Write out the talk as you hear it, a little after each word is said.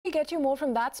definitely get you more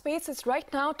from that space. It's right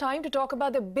now time to talk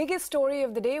about the biggest story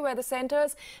of the day, where the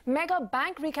centre's mega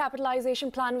bank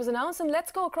recapitalization plan was announced. And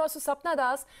let's go across to Sapna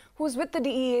Das, who's with the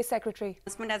DEA Secretary.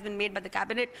 Announcement has been made by the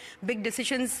cabinet. Big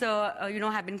decisions,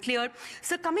 have been cleared.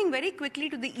 So coming very quickly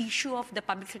to the issue of the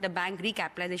public sector bank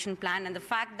recapitalization plan and the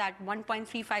fact that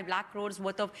 1.35 lakh crores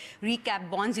worth of recap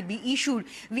bonds will be issued.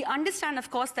 We understand,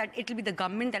 of course, that it will be the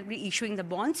government that will be issuing the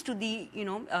bonds to the,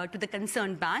 to the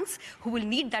concerned banks who will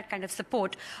need that kind of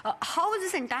support. How is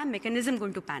this entire mechanism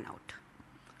going to pan out?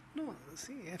 No,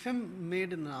 see, FM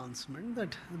made an announcement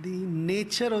that the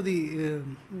nature of the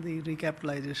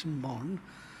recapitalization bond,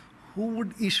 who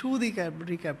would issue the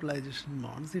recapitalization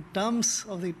bonds, the terms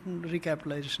of the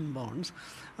recapitalization bonds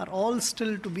are all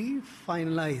still to be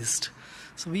finalized.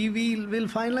 So we will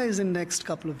finalize in next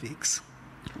couple of weeks.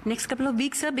 Next couple of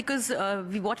weeks, sir, because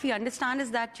what we understand is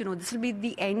that, this will be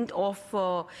the end of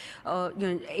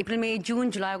April, May,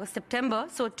 June, July, August, September.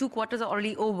 So 2 quarters are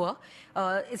already over.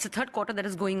 It's the third quarter that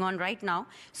is going on right now.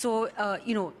 So,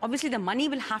 obviously the money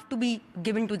will have to be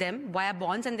given to them via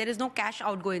bonds, and there is no cash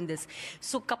outgo in this.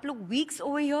 So couple of weeks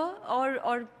over here,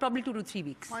 or probably 2 to 3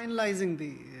 weeks? Finalizing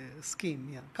the scheme,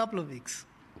 yeah, couple of weeks.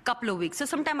 Couple of weeks. So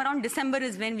sometime around December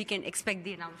is when we can expect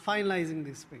the announcement. Finalizing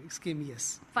this scheme,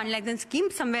 yes. Finalizing the scheme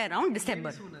somewhere around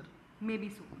December. Maybe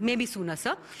sooner. Maybe sooner,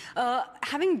 sir.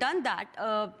 Having done that,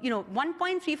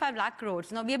 1.35 lakh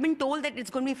crores. Now, we have been told that it's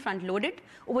going to be front-loaded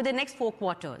over the next 4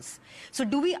 quarters. So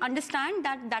do we understand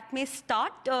that that may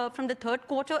start from the third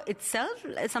quarter itself,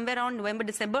 somewhere around November,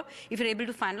 December, if you're able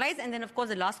to finalize, and then, of course,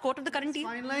 the last quarter of the current year?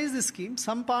 Finalize the scheme.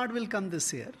 Some part will come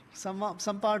this year.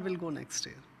 Some part will go next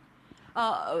year.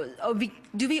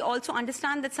 Do we also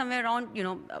understand that somewhere around,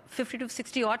 50 to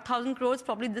 60 odd thousand crores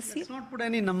probably this year? Let's not put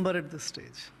any number at this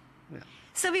stage. Yeah.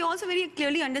 So we also very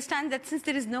clearly understand that since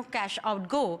there is no cash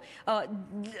outgo,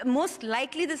 most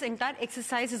likely this entire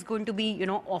exercise is going to be,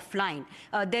 offline.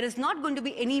 There is not going to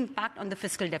be any impact on the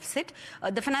fiscal deficit.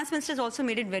 The finance minister has also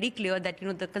made it very clear that,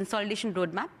 the consolidation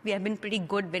roadmap, we have been pretty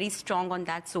good, very strong on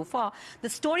that so far. The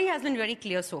story has been very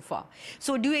clear so far.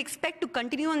 So do you expect to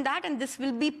continue on that, and this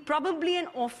will be probably an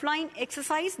offline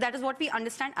exercise? That is what we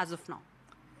understand as of now.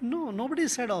 No, nobody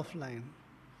said offline.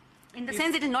 In the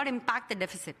sense it will not impact the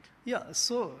deficit. Yeah,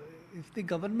 so if the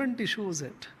government issues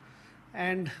it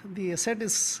and the asset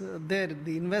is there,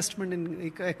 the investment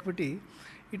in equity,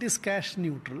 it is cash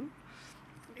neutral.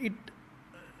 It,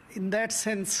 in that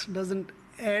sense, doesn't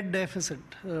add deficit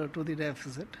to the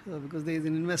deficit because there is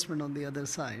an investment on the other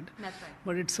side. That's right.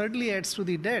 But it certainly adds to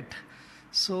the debt.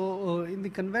 So in the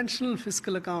conventional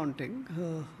fiscal accounting,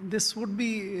 this would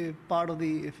be part of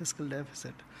the fiscal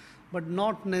deficit, but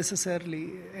not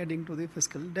necessarily adding to the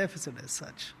fiscal deficit as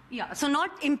such. Yeah, so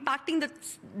not impacting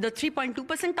the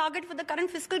 3.2% target for the current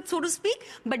fiscal, so to speak,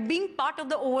 but being part of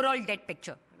the overall debt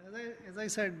picture. As I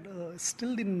said,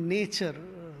 still the nature,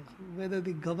 whether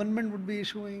the government would be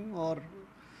issuing or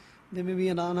there may be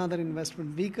another investment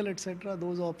vehicle, etc.,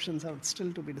 those options are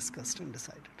still to be discussed and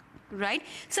decided. Right.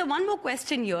 So one more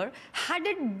question here. Had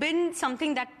it been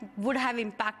something that would have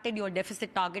impacted your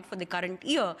deficit target for the current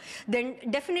year, then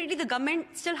definitely the government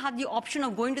still had the option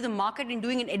of going to the market and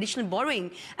doing an additional borrowing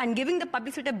and giving the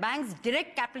public sector banks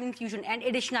direct capital infusion and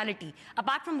additionality,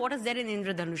 apart from what is there in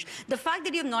Indradhanush. The fact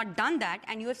that you have not done that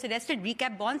and you have suggested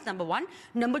recap bonds, number one.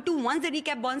 Number two, once the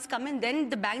recap bonds come in, then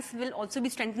the banks will also be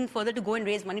strengthened further to go and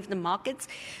raise money from the markets.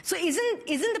 So isn't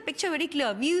the picture very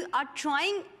clear? We are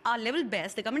trying our level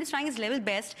best, the government is trying its level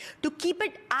best to keep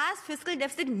it as fiscal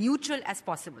deficit neutral as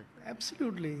possible.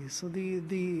 Absolutely. So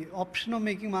the option of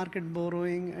making market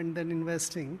borrowing and then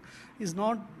investing is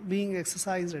not being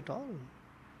exercised at all.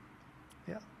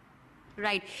 Yeah.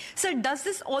 Right. So does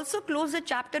this also close the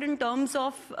chapter in terms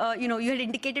of, you had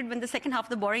indicated when the second half of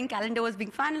the borrowing calendar was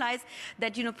being finalized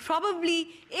that, probably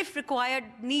if required,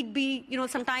 need be,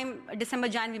 sometime December,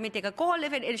 Jan, we may take a call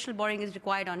if additional borrowing is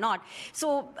required or not.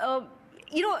 So,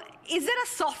 is there a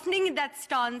softening in that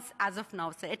stance as of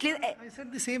now, sir? At least I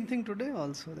said the same thing today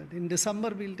also, that in December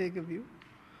we'll take a view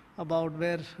about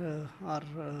where our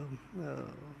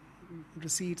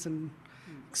receipts and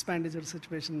expenditure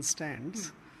situation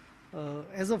stands.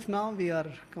 As of now, we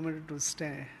are committed to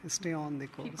stay on the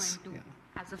course. Yeah.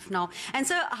 As of now. And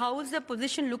sir, how is the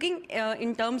position looking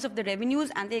in terms of the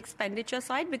revenues and the expenditure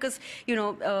side? Because,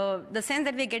 the sense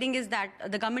that we're getting is that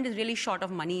the government is really short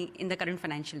of money in the current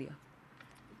financial year.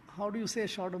 How do you say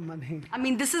short of money? I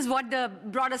mean, this is what the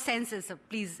broader sense is. So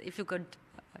please, if you could,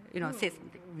 say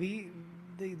something.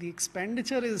 The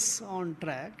expenditure is on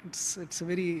track. It's a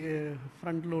very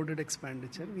front-loaded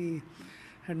expenditure. We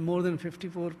had more than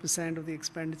 54% of the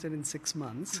expenditure in 6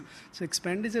 months. So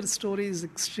expenditure story is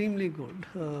extremely good.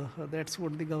 That's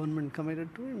what the government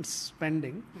committed to in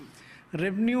spending.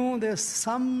 Revenue, there's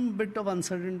some bit of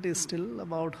uncertainty still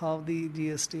about how the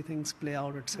GST things play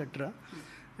out, etc.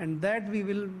 And that we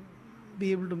will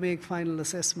be able to make final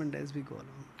assessment as we go along.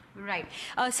 Right.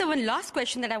 So one last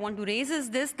question that I want to raise is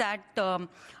this, that,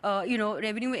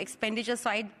 revenue expenditure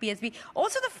side, PSB.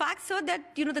 Also the fact, sir,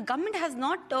 that, the government has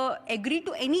not agreed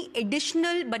to any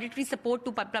additional budgetary support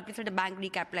to public sector bank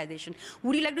recapitalization.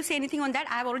 Would you like to say anything on that?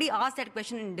 I have already asked that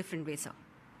question in a different way, sir.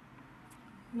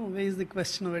 No, where is the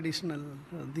question of additional?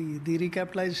 The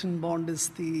recapitalization bond is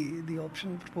the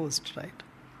option proposed, right?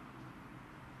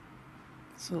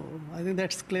 So I think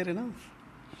that's clear enough.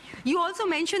 You also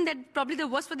mentioned that probably the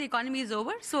worst for the economy is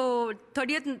over. So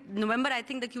 30th November, I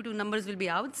think the Q2 numbers will be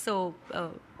out. So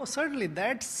oh, certainly,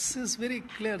 that's a very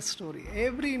clear story.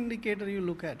 Every indicator you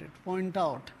look at it point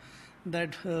out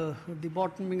that the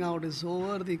bottoming out is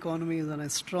over, the economy is on a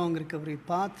strong recovery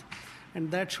path,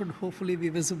 and that should hopefully be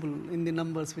visible in the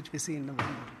numbers which we see in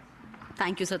November.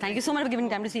 Thank you, sir. Thank you so much for giving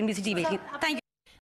time to CNBC TV. Thank you.